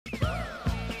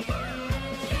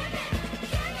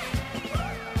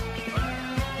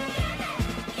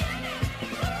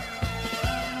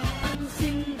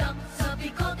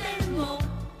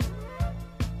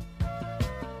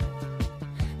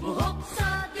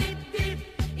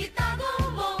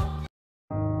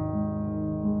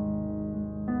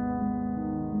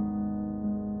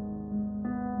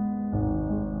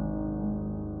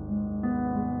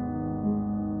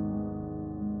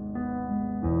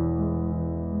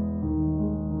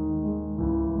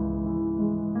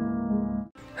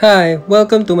Hi,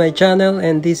 welcome to my channel,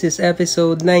 and this is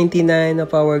episode 99 of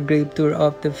our Gravetour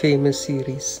of the Famous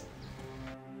series.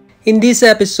 In these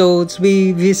episodes,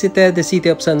 we visited the city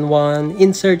of San Juan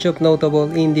in search of notable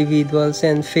individuals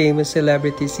and famous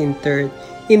celebrities interred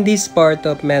in this part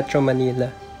of Metro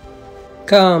Manila.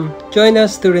 Come, join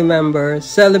us to remember,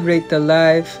 celebrate the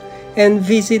life, and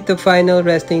visit the final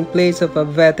resting place of a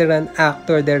veteran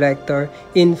actor-director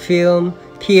in film,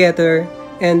 theater,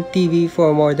 and TV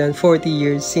for more than 40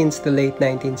 years since the late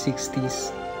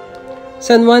 1960s.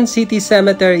 San Juan City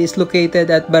Cemetery is located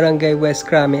at Barangay West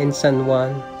Crame in San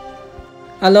Juan,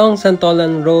 along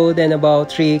Santolan Road and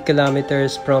about 3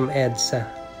 kilometers from EDSA.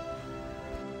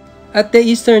 At the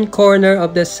eastern corner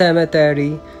of the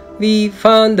cemetery, we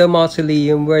found the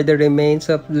mausoleum where the remains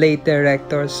of late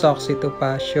director Soxie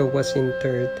Topacio was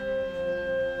interred.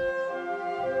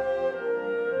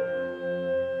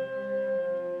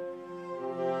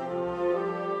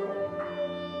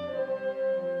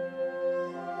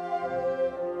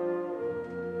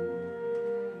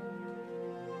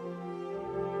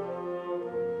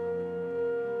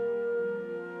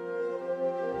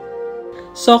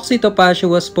 Soxie Topacio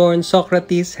was born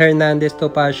Socrates Hernandez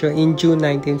Topacio in June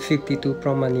 1952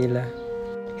 from Manila.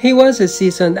 He was a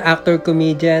seasoned actor,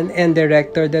 comedian, and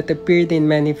director that appeared in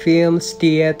many films,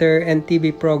 theater, and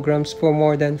TV programs for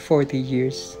more than 40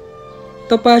 years.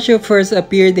 Topacio first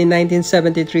appeared in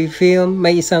 1973 film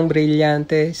May Isang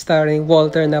Brilyante starring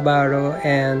Walter Navarro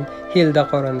and Hilda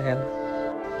Coronel.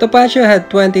 Topacio had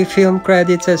 20 film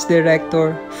credits as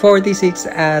director, 46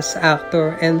 as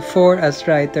actor, and 4 as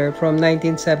writer from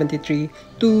 1973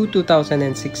 to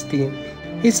 2016.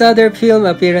 His other film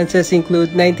appearances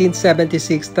include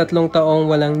 1976 Tatlong Taong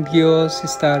Walang Diyos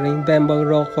starring Bembol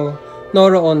Rocco,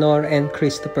 Noro Honor, and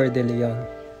Christopher De Leon.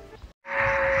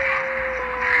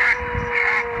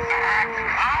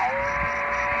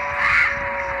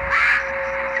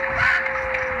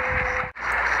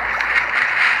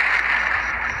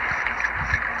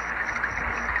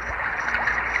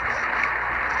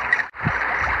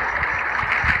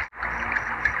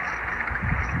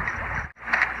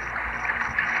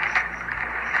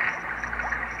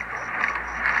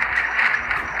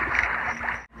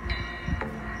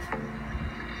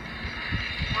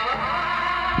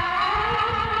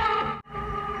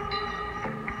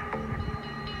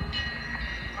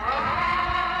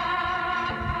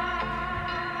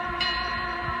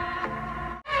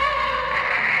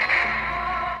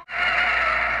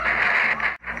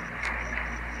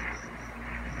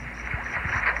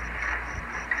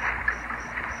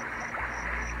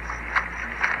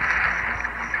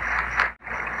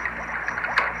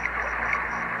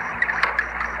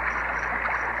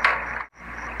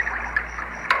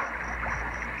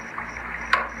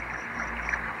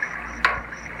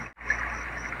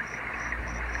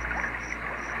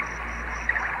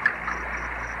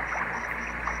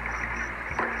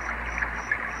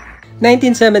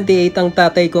 (1978) ang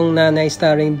Tatay Kong Nanay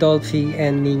starring Dolphy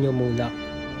and Nino Mulak.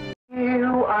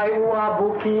 Iyo ay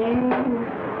wabuking,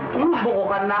 buko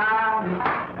ka na.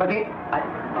 Pati, ay,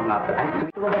 ang nga pa, ay,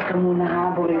 tumagas ka muna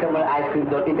ha, bumili ka muna ice cream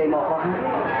doon, hintay mo ako ha.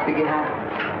 Sige ha.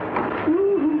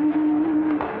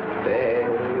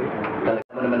 Talaga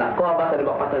mo naman ako, basta na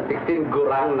ba pa sa 16,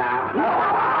 gurang na.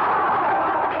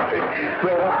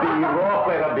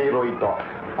 Pwera biro ito.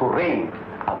 Kuring.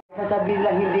 Sasabihin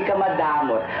lang hindi ka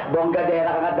madamot, bonggadera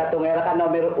ka nga, datungera ka,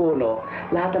 numero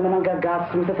 1, lahat naman ang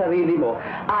gagastos mo sa sarili mo,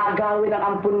 agawin ang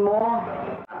ampun mo.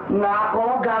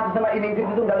 Nako, gastos naman inisip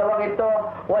mo itong dalawang ito,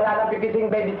 wala nang pipising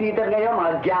babysitter ngayon,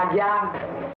 mga gyagya.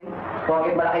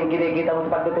 Bakit malaking kinikita mo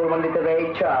sa pagtuturo ng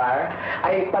literature,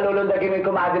 ay palulundagin mo yung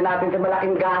kumadin natin sa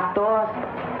malaking gastos.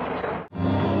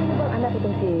 Ano bang anak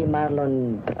itong si Marlon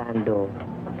Brando?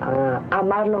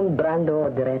 Marlon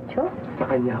Brando diretso? Sa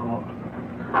kanya ho.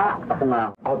 Ako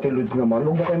nga. Ate Lods naman,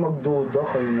 huwag ba kayo magduda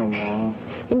kayo naman?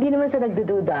 Hindi naman sa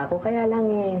nagdududa ako, kaya lang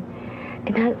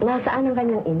nasaan ang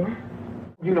kanyang ina?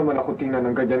 Hindi naman ako tingnan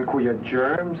ng ganyan, Kuya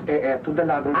Germs. Eto,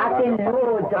 dalagang Ate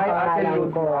Lods, Ate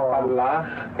Lods pala.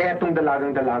 Etong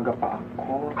dalagang pa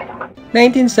ako.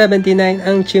 1979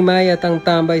 ang Chimay at ang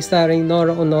Tambay starring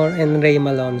Nora Honor and Ray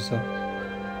Malonzo.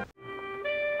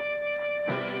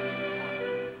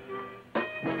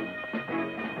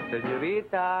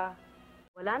 Senyorita!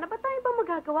 Wala na ba tayo bang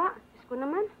magagawa? Diyos ko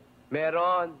naman.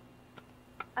 Meron.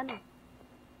 Ano?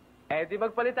 Di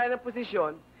magpalit tayo ng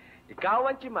posisyon. Ikaw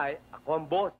ang Chimay, ako ang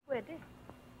boss. Pwede.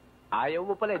 Ayaw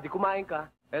mo pala, di kumain ka.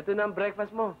 Ito na ang breakfast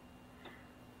mo.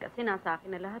 Kasi nasa akin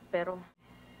na lahat, pero...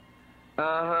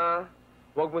 Aha.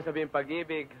 Huwag mo sabihin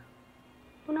pag-ibig.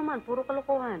 Ito naman, puro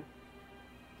kalokohan.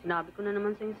 Sinabi ko na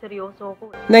naman sa'yo seryoso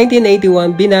ako.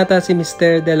 1981, binata si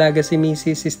Mr. Dalaga si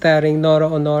Mrs. starring Nora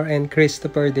Honor and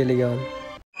Christopher De Leon.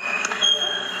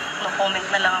 Comment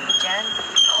na lang ako dyan.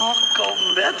 Oh,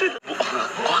 comment.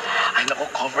 Ay, naku,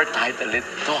 cover title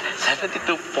ito.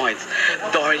 72 points.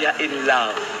 Doria in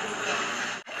Love.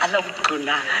 Alam ko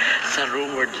na, sa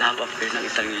rumored love affair ng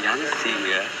isang young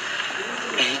singer,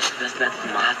 age does not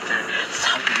matter.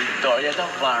 Sabi ni Doria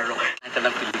Navarro. Ito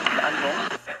ng pelikula, ano?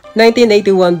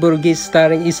 1981, Burgis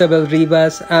starring Isabel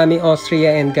Rivas, Ami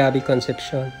Austria, and Gabby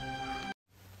Concepcion.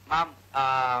 Ma'am,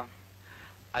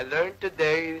 I learned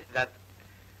today that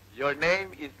your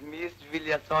name is Miss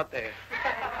Villasote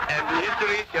and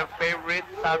history is your favorite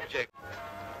subject.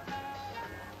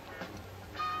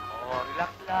 Oh,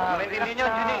 relax lang. Hindi nyo,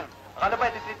 Ginny. Akala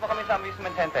ba, disit mo kami sa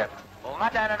amusement center? Oo nga,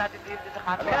 daan na natin dito sa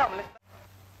kanto.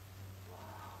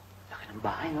 Laki ng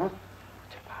bahay, no?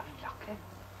 Laki.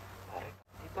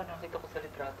 Di ba nakita ko sa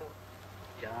litrato?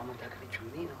 Yaman talaga ni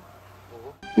Junie, no?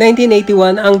 Oo.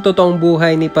 1981, Ang Totoong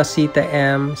Buhay ni Pasita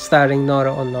M, starring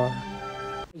Nora Honor.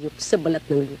 Sa balat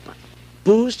ng lupa.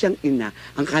 Buhos siyang ina.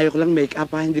 Ang kaya ko lang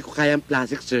make-up, hindi ko kaya ang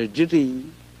plastic surgery.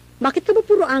 Bakit ka ba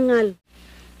puro angal?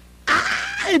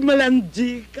 Ay,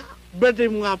 malandi ka. Birthday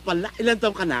mo nga pala. Ilan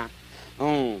taon ka na?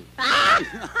 Oo.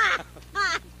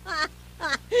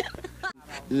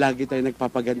 Lagi tayo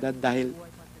nagpapaganda dahil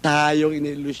tayong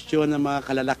inilusyon ng mga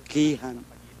kalalakihan.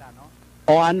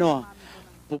 O ano,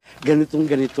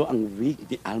 ganitong-ganito ang wig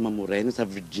ni Alma Moreno sa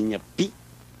Virginia P.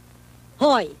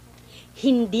 Hoy,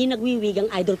 hindi nagwiwig ang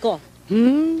idol ko.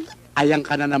 Ayan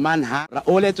ka na naman, ha?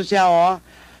 Raul, ito siya, oh.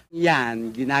 Yan,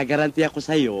 ginagaranti ako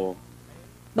sa'yo.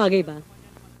 Bagay ba?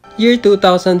 Year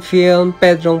 2000 film,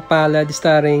 Pedrong Palad,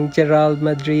 starring Gerald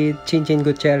Madrid, Chinchin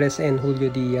Gutierrez, and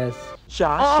Julio Diaz.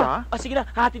 Siya? Sige na,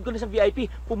 hatid ko na sa VIP.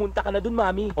 Pumunta ka na dun,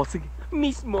 mami. Sige.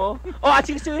 Mismo.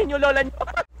 Asikasuhin niyo, lola niyo.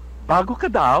 Bago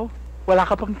ka daw? Wala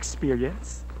ka pang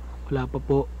experience? Wala pa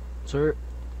po, sir.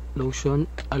 Lotion,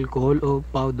 alcohol o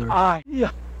powder? Ay,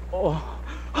 yeah.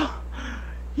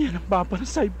 Yan ang mapa ng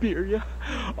Siberia.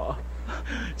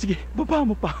 Sige, baba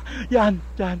mo pa. Yan.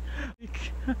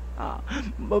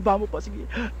 Baba mo pa, sige.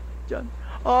 Yan.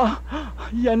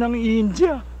 Yan ang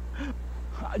India.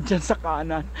 Diyan sa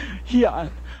kanan. Yan.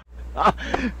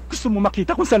 Gusto mo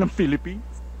makita kung saan ang Philippines?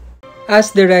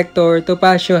 As director,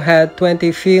 Topacio had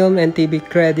 20 film and TV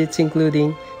credits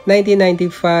including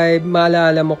 1995,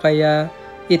 Maalala Mo Kaya,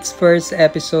 its first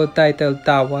episode titled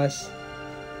Tawas.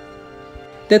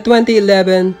 The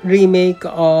 2011 remake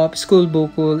of School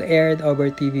Bukul aired over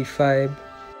TV5.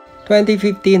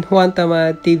 2015 Juan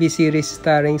Tamad TV series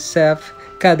starring Seth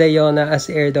Cadayona as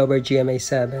aired over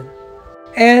GMA7.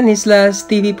 And his last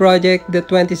TV project, the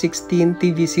 2016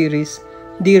 TV series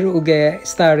Dear Uge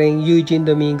starring Eugene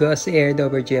Domingo as aired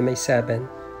over GMA7.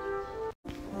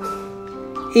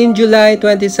 In July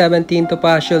 2017,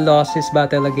 Topacio lost his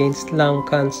battle against lung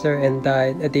cancer and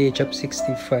died at the age of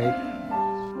 65.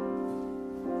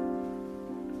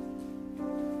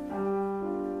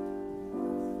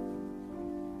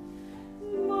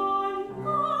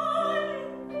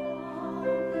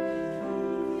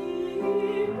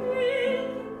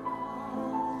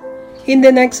 In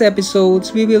the next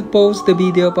episodes, we will post the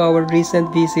video of our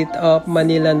recent visit of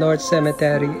Manila North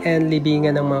Cemetery and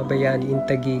Libingan ng mga Bayani in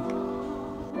Taguig.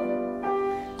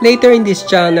 Later in this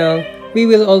channel, we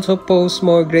will also post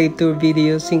more Gravetour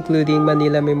videos including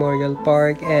Manila Memorial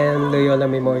Park and Loyola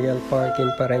Memorial Park in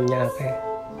Paranaque.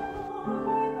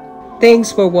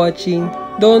 Thanks for watching.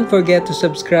 Don't forget to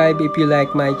subscribe if you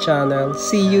like my channel.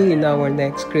 See you in our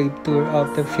next Gravetour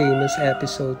of the famous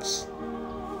episodes.